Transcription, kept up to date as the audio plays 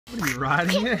What are you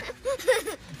writing it?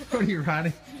 What are you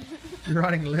writing? You're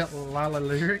writing little Lala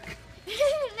lyric?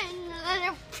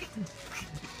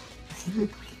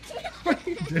 What are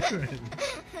you doing?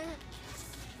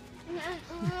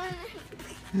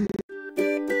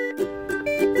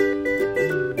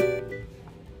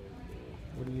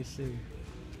 What do you see?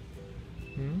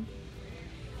 Hmm?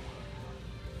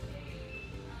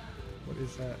 What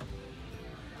is that?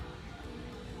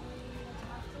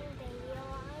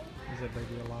 Is that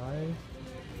baby alive?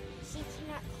 She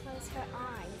cannot close her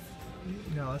eyes.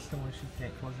 No, that's the one she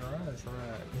can't close her eyes,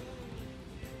 right?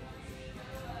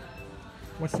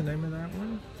 What's the name of that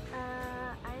one? I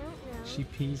don't know. She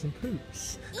pees and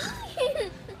poops.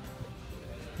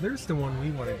 There's the one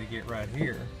we wanted to get right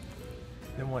here.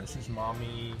 Then what says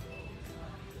mommy?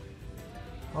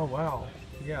 Oh wow,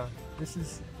 yeah. This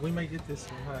is, we may get this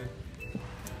one, hey.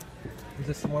 Is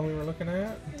this the one we were looking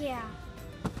at? Yeah.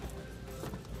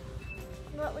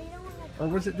 But we don't want to. Or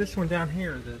was it this one down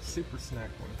here, the super snack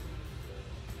one?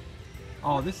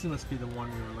 Oh, this must be the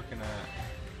one we were looking at.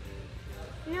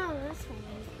 No, this one.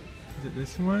 Is it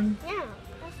this one? Yeah,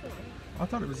 this one. I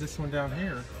thought it was this one down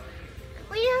here.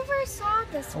 We never saw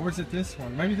this one. Or was it this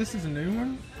one? Maybe this is a new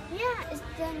one? Yeah, it's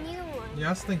the new one. Yeah,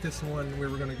 I think this one we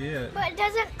were going to get. But it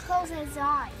doesn't close his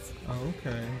eyes. Oh,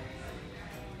 okay.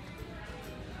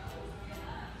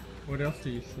 What else do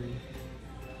you see?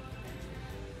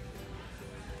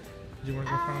 Do you want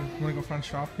to go find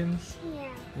Shopkins? Yeah.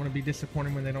 Want to be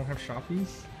disappointed when they don't have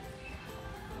Shoppies?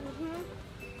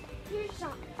 Here's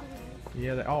Shopkins.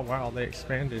 Yeah, oh wow, they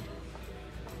expanded.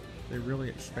 They really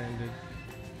expanded.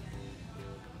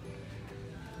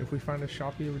 If we find a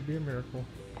Shoppie, it would be a miracle.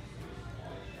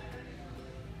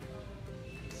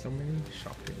 So many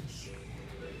Shopkins.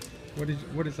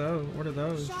 What is those? What are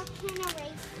those? Shopkin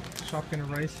erasers. Shopkin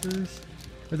erasers?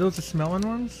 Are those the smelling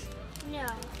ones? No.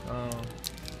 Oh.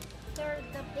 They're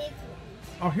the big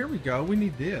ones. Oh, here we go. We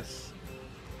need this.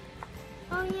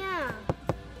 Oh yeah.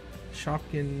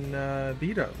 Shopkin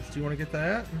Beados. Do you want to get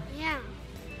that? Yeah.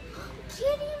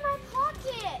 Kitty in my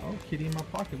pocket. Oh, kitty in my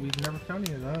pocket. We've never found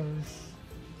any of those.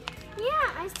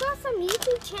 Yeah, I saw some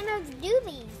YouTube channels do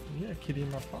these. Yeah, kitty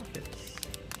in my pockets.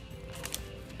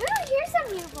 Ooh, here's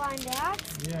some new blind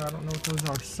bags. Yeah, I don't know what those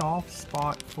are. Soft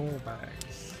spot full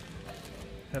bags.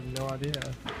 Have no idea.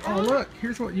 Oh, look.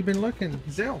 Here's what you've been looking.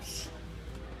 Zelfs.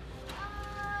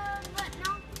 But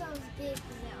not those big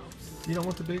zelfs. You don't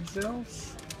want the big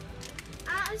Zelfs?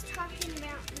 I was talking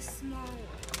about the small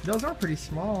ones. Those are pretty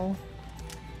small.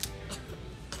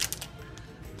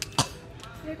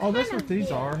 They're Oh, that's kinda what these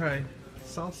big. are. Hey,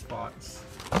 soft spots.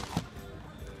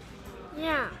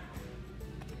 Yeah.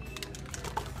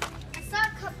 I saw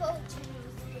a couple of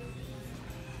channels do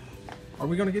these. Are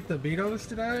we going to get the Beados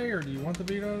today, or do you want the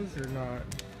Beados or not?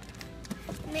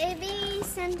 Maybe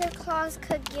Santa Claus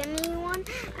could give me one.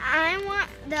 I want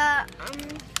the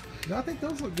No, I think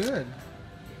those look good.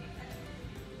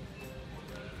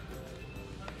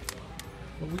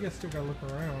 But we still got to look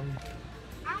around.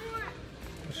 I want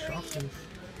The Shopkins.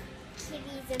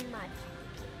 kitties in my pockets.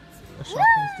 The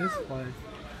Shopkins Woo! display.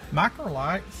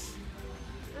 Microlights.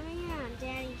 Oh yeah,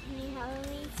 Daddy, can you help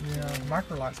me? Yeah,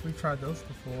 microlights. We've tried those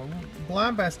before.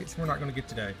 Blind baskets we're not going to get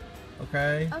today.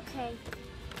 Okay? Okay.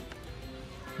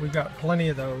 We've got plenty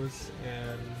of those.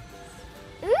 And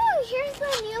Ooh, here's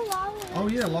the new Lala. oh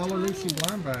yeah, Lala Lucy Lucy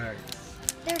tiny. blind bags.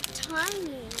 They're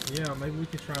tiny. Yeah, maybe we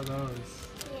could try those.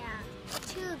 Yeah,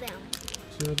 2 of them.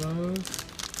 2 of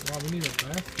those. Wow, we need a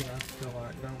basket, I feel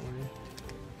like, don't we?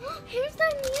 Here's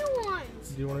the new ones.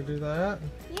 Do you want to do that?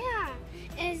 Yeah,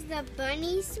 it's the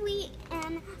bunny suite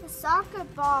and the soccer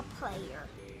ball player.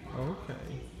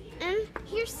 Okay. And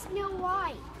here's Snow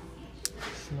White.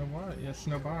 Snow White, yeah,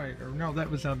 Snow White. Or no, that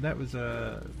was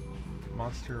a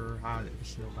Monster High. That was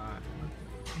Snow White.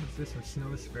 What is this? A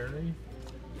Snow's Fairy?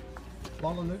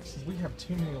 Lala Luxes. We have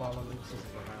too many Lala Luxes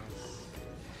at our house.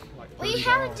 Like We $30.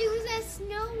 have to do the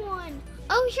snow one.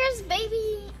 Oh, here's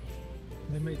baby.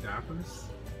 They made diapers.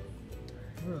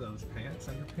 What are those pants?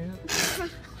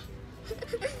 Underpants?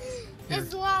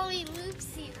 It's Lolly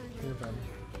Lucy. Here, buddy.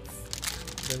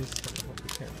 Daddy's going to hold the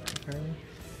camera, okay?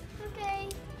 Okay.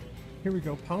 Here we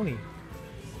go, pony.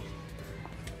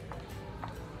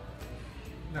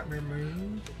 Not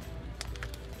removed.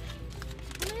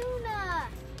 Luna.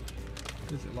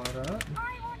 Does it light up?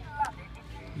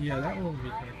 Yeah, that one would be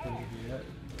kind of cool to get.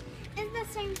 It's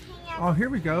the same thing as. Oh, here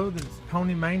we go. The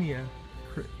Pony Mania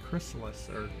Chrysalis,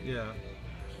 or yeah.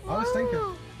 I was thinking.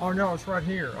 Whoa. Oh no, it's right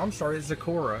here. I'm sorry, it's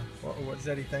Zecora. What's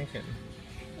Eddie thinking?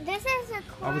 This is a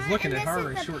core. I was looking at her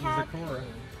and this is short the as Zecora.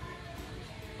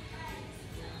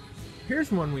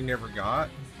 Here's one we never got.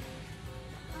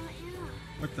 Oh,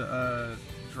 yeah. With the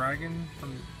dragon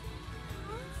from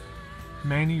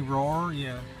Manny Roar,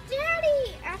 yeah.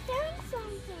 Daddy, I found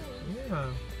something.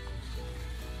 Yeah.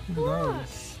 Look.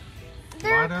 Those.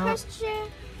 They're Light up.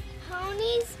 Christian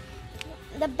ponies.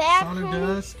 The bad Sonic ponies.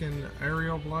 Dusk and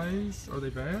Aerial Blaze. Are they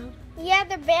bad? Yeah,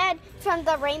 they're bad from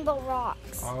the Rainbow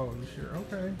Rocks. Oh, you sure?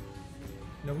 Okay.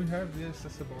 No, we have this.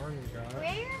 That's the barn we got.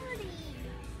 Rarity.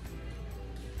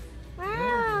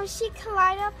 Wow, she can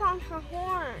light up on her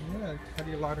horn. Yeah, how do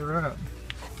you light her up?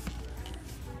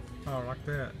 Oh, like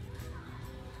that.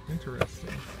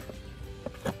 Interesting.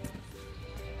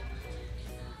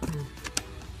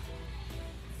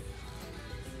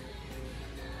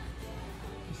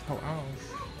 This whole house.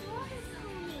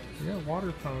 Yeah,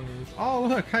 water ponies. Oh,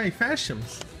 look, hey,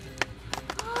 fashions.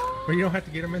 But you don't have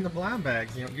to get them in the blind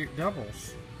bags. You don't get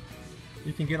doubles.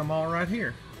 You can get them all right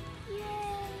here. Yay.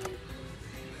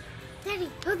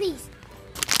 Daddy, look at these.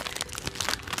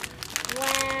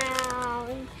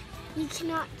 Wow. You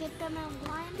cannot get them in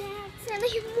blind bags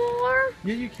anymore.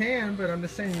 Yeah, you can, but I'm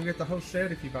just saying you get the whole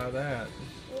set if you buy that.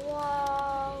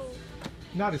 Whoa.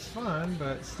 Not as fun,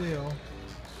 but still.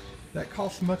 That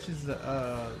costs much as the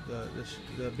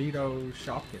Beados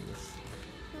Shopkins.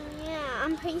 Yeah,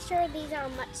 I'm pretty sure these are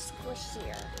much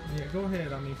squishier. Yeah, go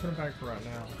ahead. I mean, put them back for right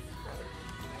now.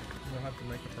 We'll have to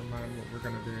make up our mind what we're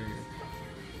gonna do.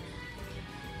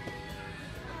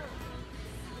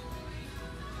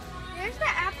 There's the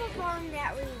apple bomb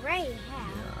that we already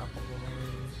have. Yeah, apple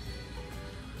balloons,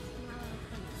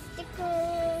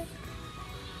 Sticker.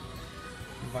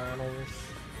 vinyls.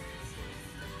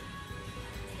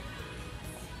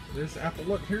 There's apple.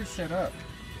 Look, here's set up.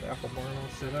 The apple barn all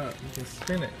set up. You can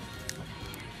spin it.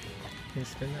 Can you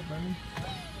spin that, Bunny?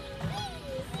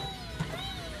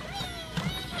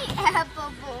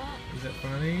 Apple bomb. Is that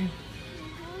funny?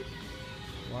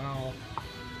 Wow.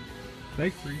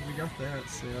 Bakery, we got that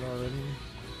set already.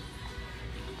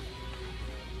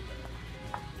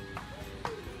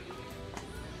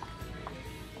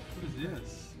 What is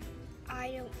this?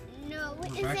 I don't know.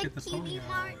 We're Is back it at the Pony TV House.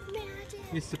 Mart magic?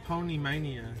 It's the Pony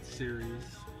Mania series.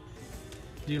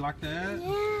 Do you like that?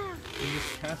 Yeah. In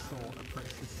this castle of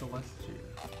Princess Celestia.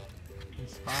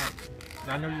 Inspired.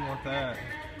 I know you want that.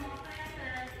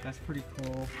 That's pretty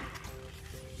cool.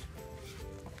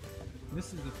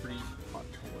 This is a pretty hot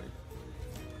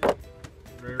toy.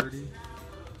 Rarity.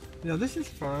 Yeah, this is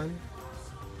fun.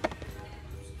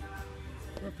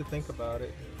 You have to think about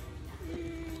it.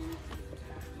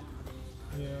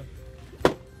 Yeah.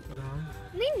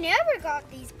 We never got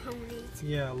these ponies.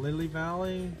 Yeah, Lily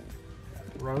Valley,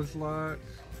 Roseluck,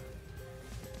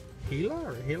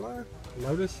 Gila?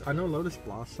 Lotus, I know Lotus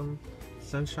Blossom,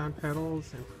 Sunshine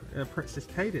Petals, and Princess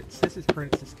Cadence. This is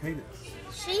Princess Cadence.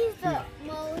 She's the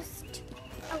most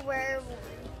aware one.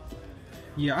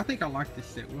 Yeah, I think I like this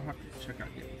set. We'll have to check out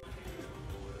it.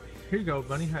 Here you go,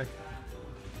 Bunny. Hey.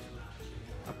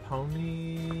 A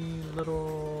pony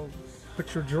little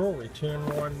picture jewelry.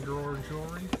 2-in-1 drawer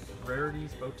jewelry.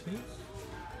 Rarities Boutique.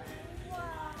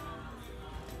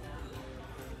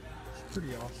 It's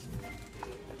pretty awesome.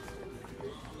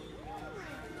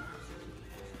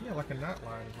 Yeah, like a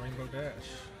nightline, Rainbow Dash.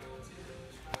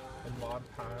 A Mod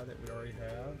Pie that we already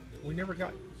have. We never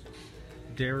got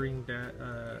Daring Do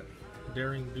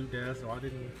Dazzle. I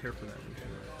didn't care for that one too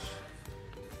much.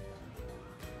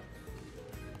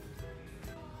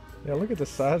 Yeah, look at the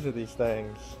size of these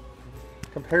things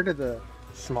compared to the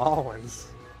small ones.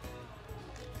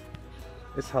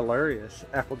 It's hilarious.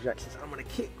 Applejack says, "I'm gonna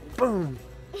kick." Boom.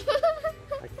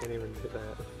 I can't even do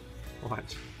that.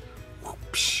 Watch.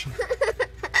 Whoopsh.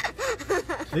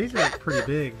 These are pretty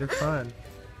big. They're fun.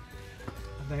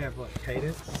 They have what?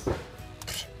 Cadence.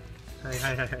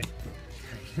 Hey.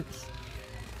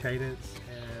 Cadence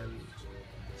and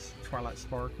Twilight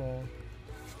Sparkle.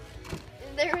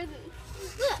 There's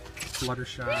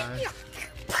Fluttershy.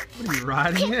 What are you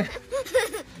riding it?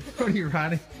 What are you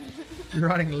riding? You're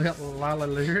riding Lila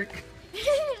Lyric?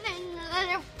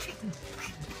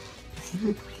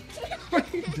 What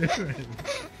are you doing?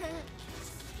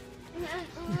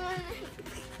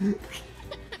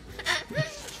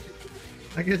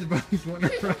 I guess Bunny's wanting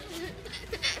to ride.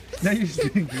 Now you're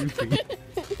just being goofy.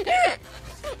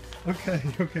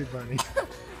 Okay, Bunny.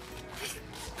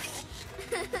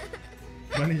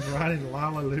 Bunny's riding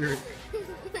Lila Lyric.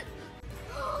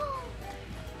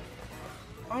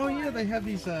 Oh yeah, they have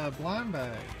these blind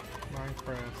bag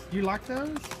Minecrafts. You like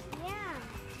those? Yeah.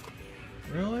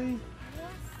 Really?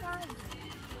 Yes,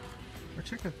 Or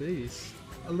check out these.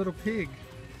 A little pig.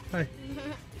 Hey.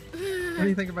 What do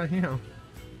you think about him?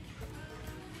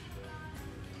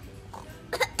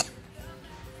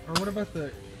 Or what about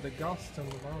the ghost on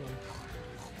the bottom?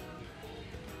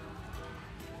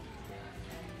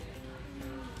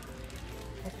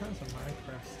 kinds of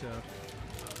Minecraft stuff.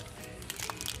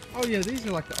 Oh yeah, these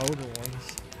are like the older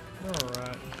ones. They're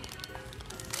alright.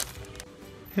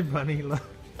 Hey Bunny, look.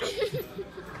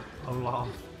 Olaf.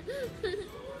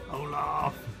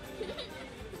 Olaf.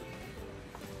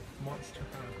 Monster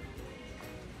High.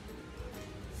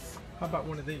 How about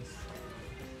one of these?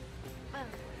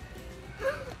 Do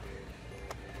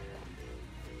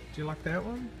you like that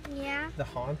one? Yeah. The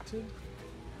Haunted?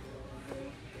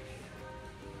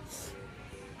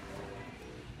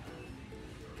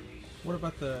 What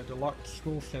about the deluxe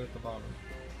school set at the bottom?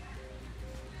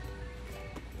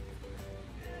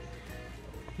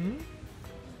 Hmm?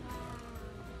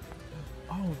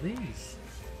 Oh, these.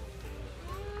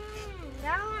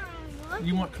 That one.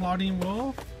 You want Claudine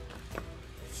Wolf?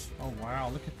 Oh wow,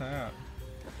 look at that.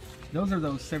 Those are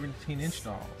those 17-inch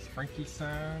dolls. Frankie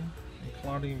Sign and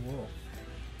Claudine Wolf.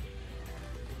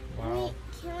 Wow.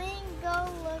 Can we go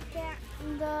look at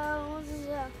those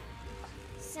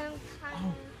some kind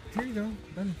Oh, here you go,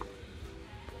 Bunny.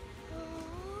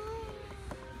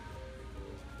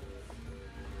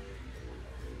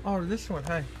 Oh, this one,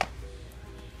 hey.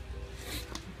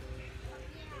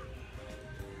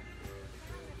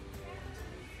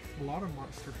 A lot of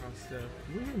Monster High stuff.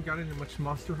 We haven't got into much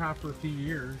Monster High for a few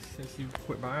years since you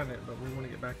quit buying it, but we want to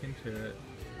get back into it.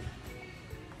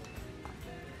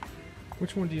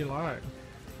 Which one do you like?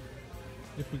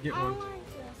 If we get one.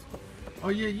 Oh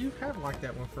yeah, you have liked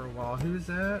that one for a while. Who is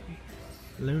that?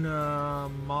 Luna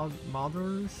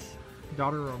Mothers,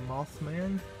 daughter of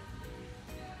Mothman.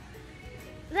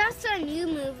 That's a new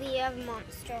movie of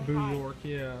Monster Boo High. York,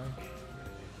 yeah.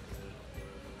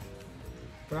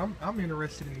 But I'm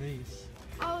interested in these.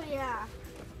 Oh yeah.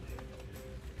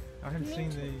 I haven't Me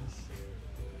seen too. these.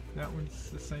 That one's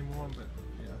the same one, but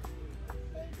yeah.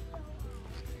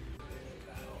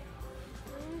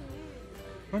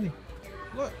 Bunny,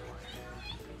 look.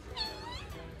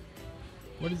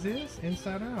 What is this?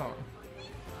 Inside Out.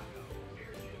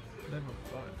 They have a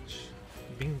bunch.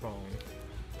 Bing bong.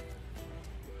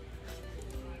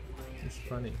 It's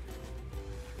funny.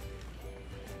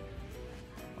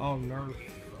 Oh, Nerf.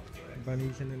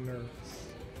 Bunnies and the Nerfs.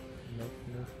 Nerf,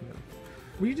 Nerf, Nerf.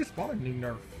 Well, you just bought a new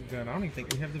Nerf gun. I don't even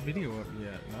think we have the video up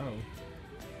yet. No.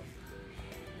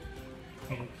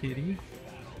 Little kitty.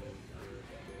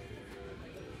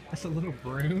 That's a little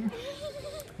broom.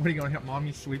 What, are you gonna help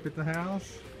mommy sweep at the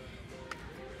house?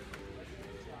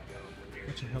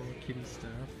 Bunch of Hello Kitty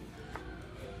stuff.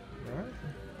 Right?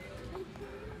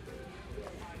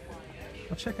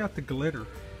 Well, check out the glitter.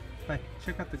 Hey,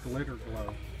 check out the glitter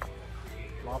glow.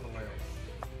 Lava lamp.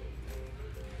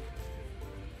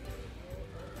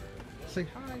 Say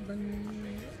hi, Bunny.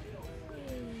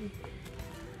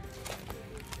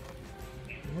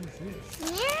 What is this?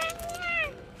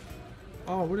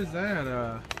 Oh, what is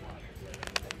that?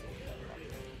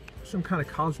 Some kind of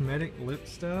cosmetic lip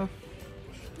stuff?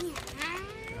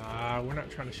 We're not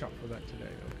trying to shop for that today,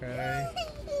 okay?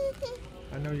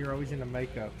 I know you're always into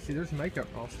makeup. See, there's makeup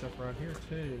all stuff right here,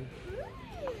 too.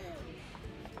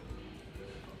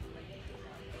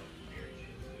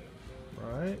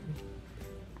 Right?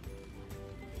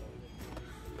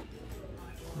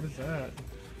 What is that?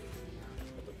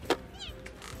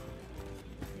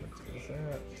 What is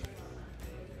that?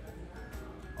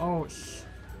 Oh, it's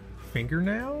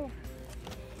fingernail?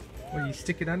 Well, you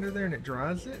stick it under there and it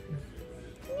dries it?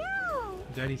 No.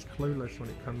 Daddy's clueless when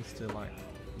it comes to like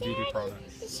beauty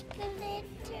products. It's glitter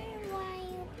while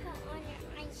you put on your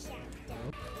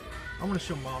eyeshadow. I'm gonna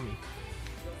show mommy.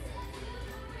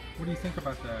 What do you think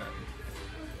about that?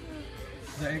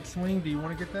 The X-Wing, do you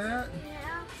want to get that?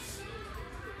 Yeah.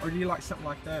 Or do you like something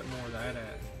like that more, that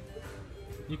at?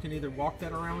 You can either walk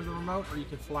that around with a remote or you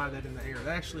can fly that in the air.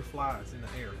 That actually flies in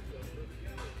the air.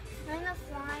 I'm gonna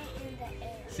fly in the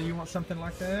air. So you want something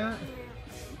like that?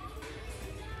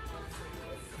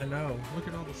 I know. Look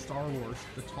at all the Star Wars,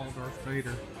 the tall Darth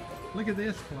Vader. Look at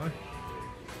this, Chloe.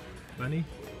 Bunny.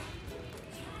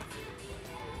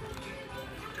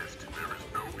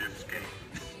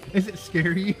 Is it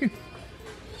scary?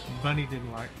 Bunny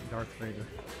didn't like Darth Vader.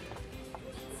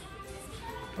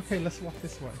 Okay, let's walk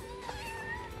this way.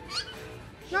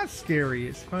 Not scary,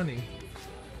 it's funny.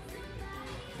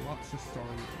 Lots of Star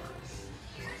Wars.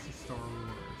 Lots of Star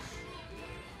Wars.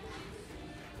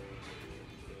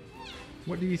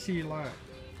 What do you see you like?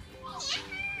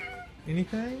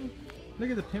 Anything? Look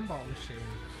at the pinball machine.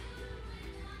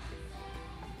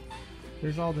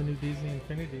 There's all the new Disney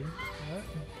Infinity. What?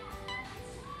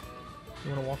 You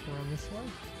want to walk around this way?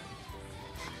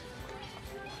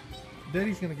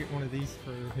 Daddy's gonna get one of these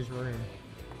for his room.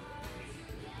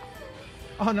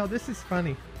 Oh no, this is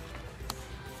funny.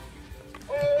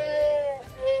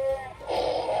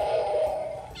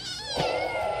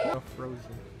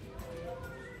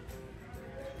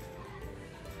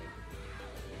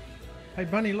 Hey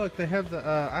Bunny, look, they have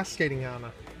the ice skating on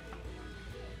it.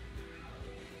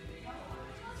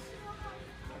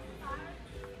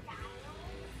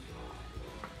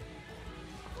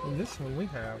 And this one we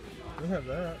have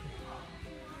that.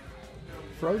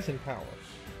 Frozen power.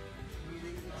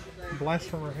 Blast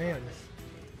from her hands.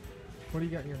 What do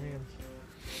you got in your hands?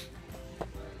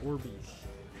 Orbeez.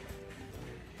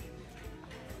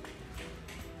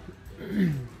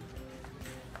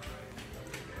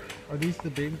 Are these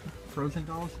the big Frozen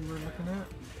dolls you were looking at?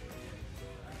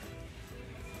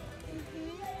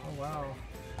 Mm-hmm. Oh wow.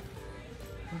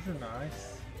 Those are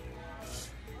nice.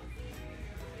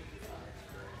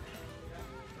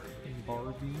 And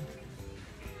Barbie.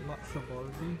 Lots of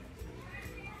Barbie.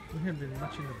 We haven't been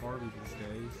much into Barbie these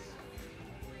days.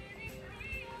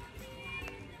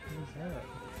 What is that?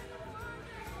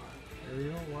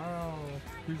 Ariel? Wow.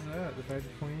 Who's that? The bad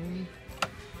queen?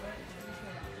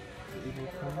 The evil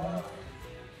queen?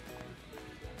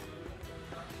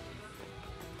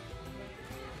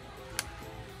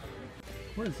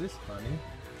 What is this, Bunny?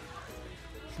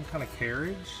 Some kind of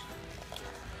carriage?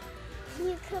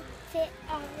 You could fit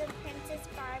all the Princess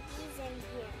Barbies in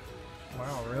here.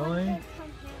 Wow, really? One could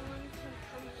come here, one could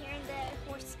come here, and the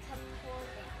horse could pull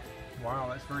them. Wow,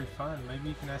 that's very fun. Maybe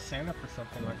you can ask Santa for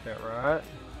something like that, right?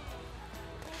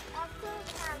 We also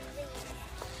have these.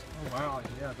 Oh wow,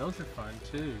 yeah, those are fun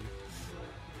too.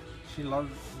 You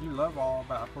love all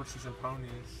about horses and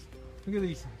ponies. Look at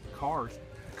these cars,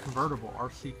 convertible,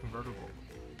 RC convertible.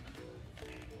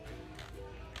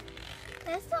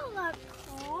 That's a lot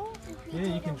cool. Yeah,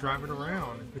 you can drive it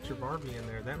around and put your Barbie in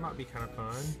there. That might be kind of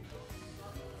fun.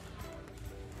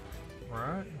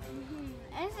 Right?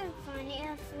 Mm-hmm. Isn't funny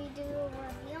if we do a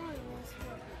review on this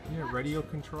one? Yeah, radio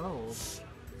controlled.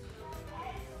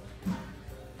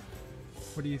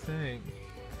 What do you think?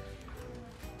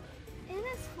 It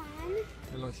is fun.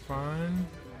 It looks fun.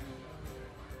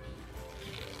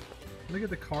 Look at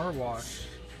the car wash.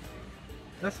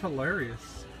 That's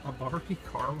hilarious. A Barbie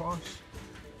car wash?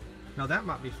 Now that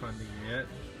might be fun to get.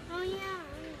 Oh yeah,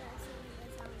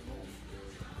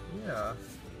 Yeah.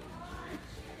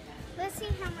 let's see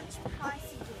how much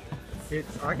price it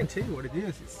is. I can tell you what it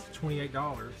is. It's $28.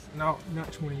 No,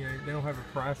 not 28. They don't have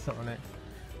a price on it.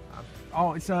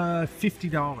 Oh, it's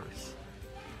 $50.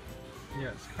 Yeah,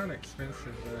 it's kind of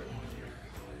expensive, but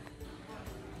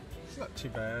it's not too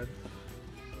bad.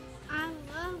 I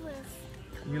love this.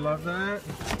 You love that?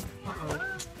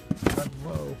 Uh-oh.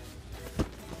 Whoa.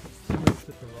 Somebody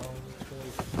took the wrong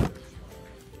choice.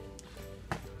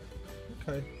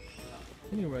 Okay.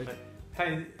 Anyway.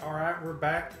 Hey, alright, we're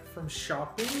back from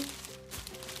shopping.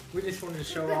 We just wanted to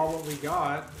show all what we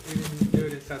got. We didn't do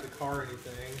it inside the car or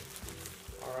anything.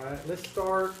 Alright, let's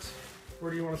start.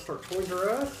 Where do you want to start? Toys R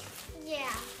Us?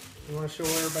 Yeah. You want to show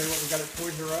everybody what we got at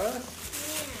Toys R Us?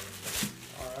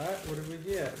 Yeah. Alright, what did we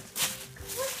get?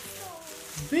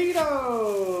 Crystals.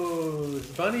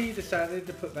 Beados! Bunny decided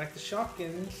to put back the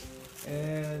Shopkins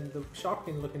and the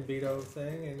Shopkin looking Beado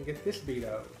thing and get this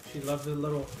Beado. She loves the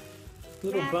little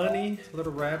Rabbit. bunny,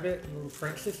 little rabbit, little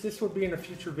princess. This will be in a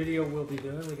future video we'll be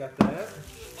doing. We got that.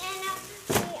 And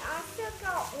we also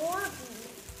got Orbeez.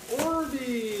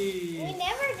 Orbeez! We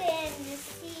never did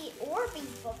see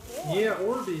Orbeez before. Yeah,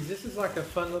 Orbeez. This is like a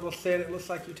fun little set. It looks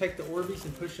like you take the Orbeez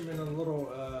and push them in a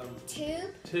little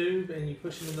tube and you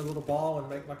push them in the little ball and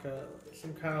make like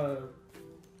some kind of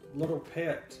little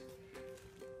pet.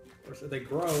 Or so they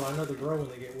grow. I know they grow when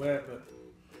they get wet, but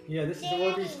yeah, this is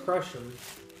Orbeez Crush 'em.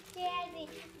 Daddy,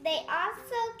 they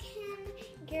also can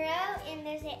grow and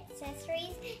there's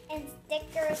accessories and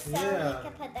stickers so Yeah. you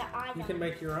can put the eyes You on. can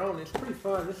make your own. It's pretty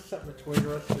fun. This is something that Toys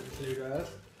R Us that's new to us.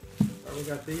 Alright, we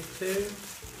got these two.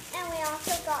 And we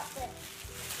also got this.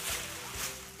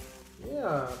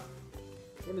 Yeah.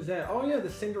 What is that? Oh yeah, the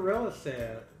Cinderella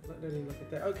set. Let me look at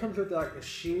that. Oh, it comes with like a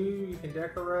shoe you can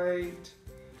decorate.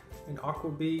 And aqua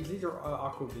beads. These are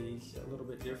aqua beads, a little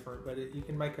bit different, but you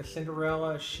can make a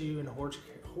Cinderella, a shoe, and a horse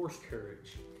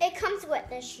carriage. It comes with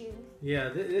the shoe. Yeah,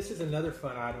 this is another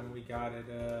fun item we got at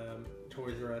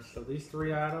Toys R Us. So these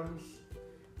three items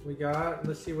we got.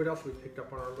 Let's see what else we picked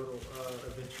up on our little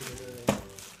adventure today.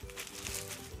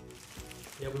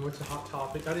 Yeah, we went to Hot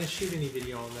Topic. I didn't shoot any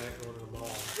video on that going to the mall.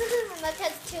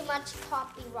 Because too much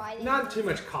copywriting. Not too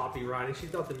much copywriting. She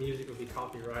thought the music would be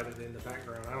copyrighted in the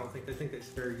background. I don't think they think that's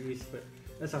fair use, but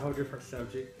that's a whole different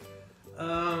subject.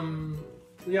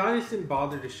 Yeah, I just didn't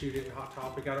bother to shoot it in Hot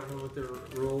Topic. I don't know what their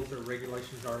rules or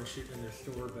regulations are in shooting in their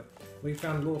store, but we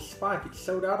found a little Spike. It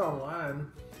sold out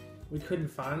online. We couldn't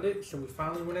find it, so we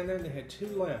finally went in there and they had two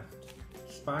left.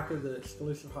 Spike are the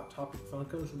exclusive Hot Topic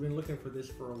Funkos. We've been looking for this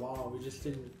for a while. We just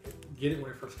didn't get it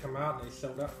when it first come out, and they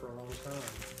sold out for a long time.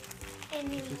 And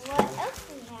what else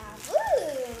we have?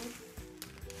 Ooh!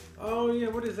 Oh yeah,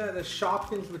 what is that? The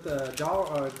Shopkins with a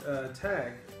dog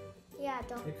tag. Yeah,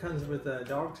 don't. It comes with a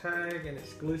dog tag and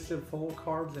exclusive full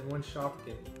carbs and one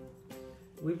Shopkin.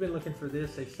 We've been looking for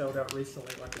this. They sold out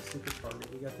recently, like a super target.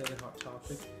 We got that in Hot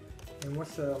Topic. And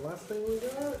what's the last thing we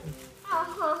got?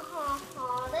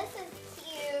 Oh, this is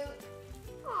cute.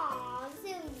 Oh,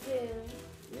 Tsum Tsum.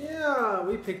 Yeah,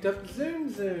 we picked up Tsum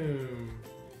Tsum.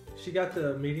 She got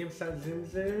the medium-sized Tsum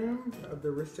Tsum of the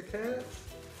Aristocats.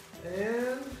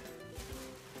 And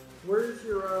where's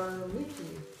your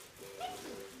Mickey?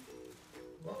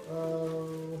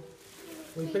 Uh-oh.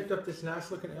 We picked up this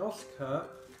nice-looking Elf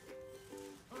cup.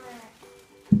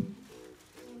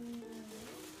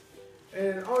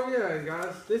 And oh yeah,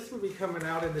 guys, this will be coming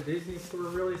out in the Disney store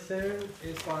really soon.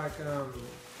 It's like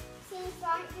Seems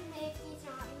like the Mickey's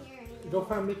not here anymore. Go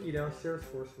find Mickey downstairs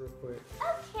for us real quick.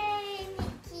 Okay,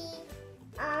 Mickey.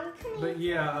 But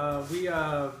yeah,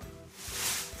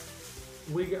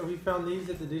 we found these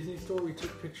at the Disney store. We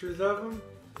took pictures of them.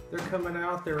 They're coming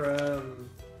out. They're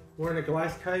we're in a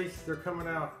glass case. They're coming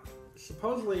out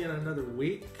supposedly in another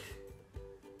week,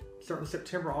 starting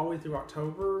September all the way through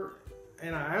October.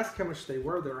 And I asked how much they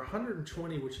were. They're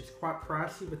 $120, which is quite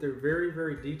pricey, but they're very,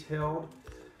 very detailed.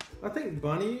 I think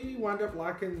Bunny wound up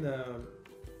liking the,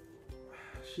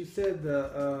 she said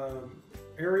the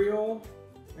Ariel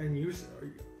and I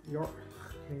can't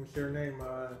even say her name,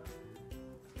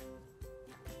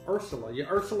 Ursula. Yeah,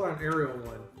 Ursula and Ariel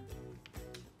one.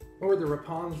 Or the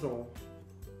Rapunzel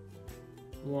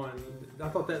one. I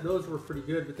thought that those were pretty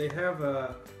good, but they have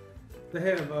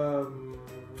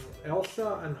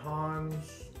Elsa and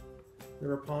Hans, the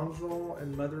Rapunzel,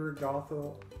 and Mother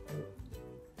Gothel,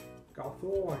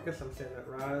 I guess I'm saying that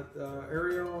right,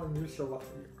 Ariel and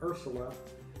Ursula,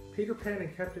 Peter Pan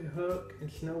and Captain Hook,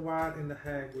 and Snow White and the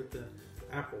Hag with the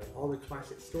apple. All the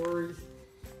classic stories.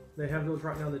 They have those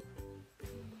right now.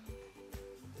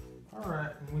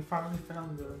 Alright, and we finally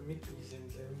found the Mickey Tsum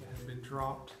Tsum that has been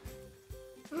dropped.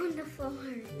 On the floor.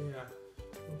 Yeah.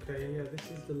 Okay, yeah, this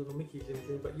is the little Mickey Tsum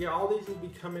Tsum. But yeah, all these will be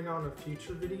coming on a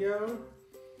future video.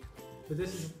 But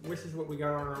this is what we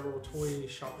got on our little toy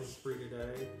shopping spree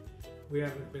today. We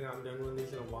haven't been out and done one of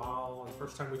these in a while. And the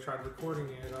first time we tried recording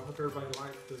it. I hope everybody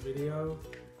liked the video.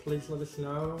 Please let us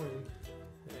know,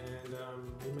 and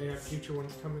we may have future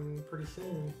ones coming pretty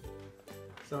soon.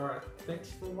 So alright, thanks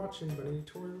for watching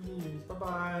BunnyToyReviews. Bye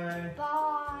bye.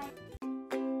 Bye.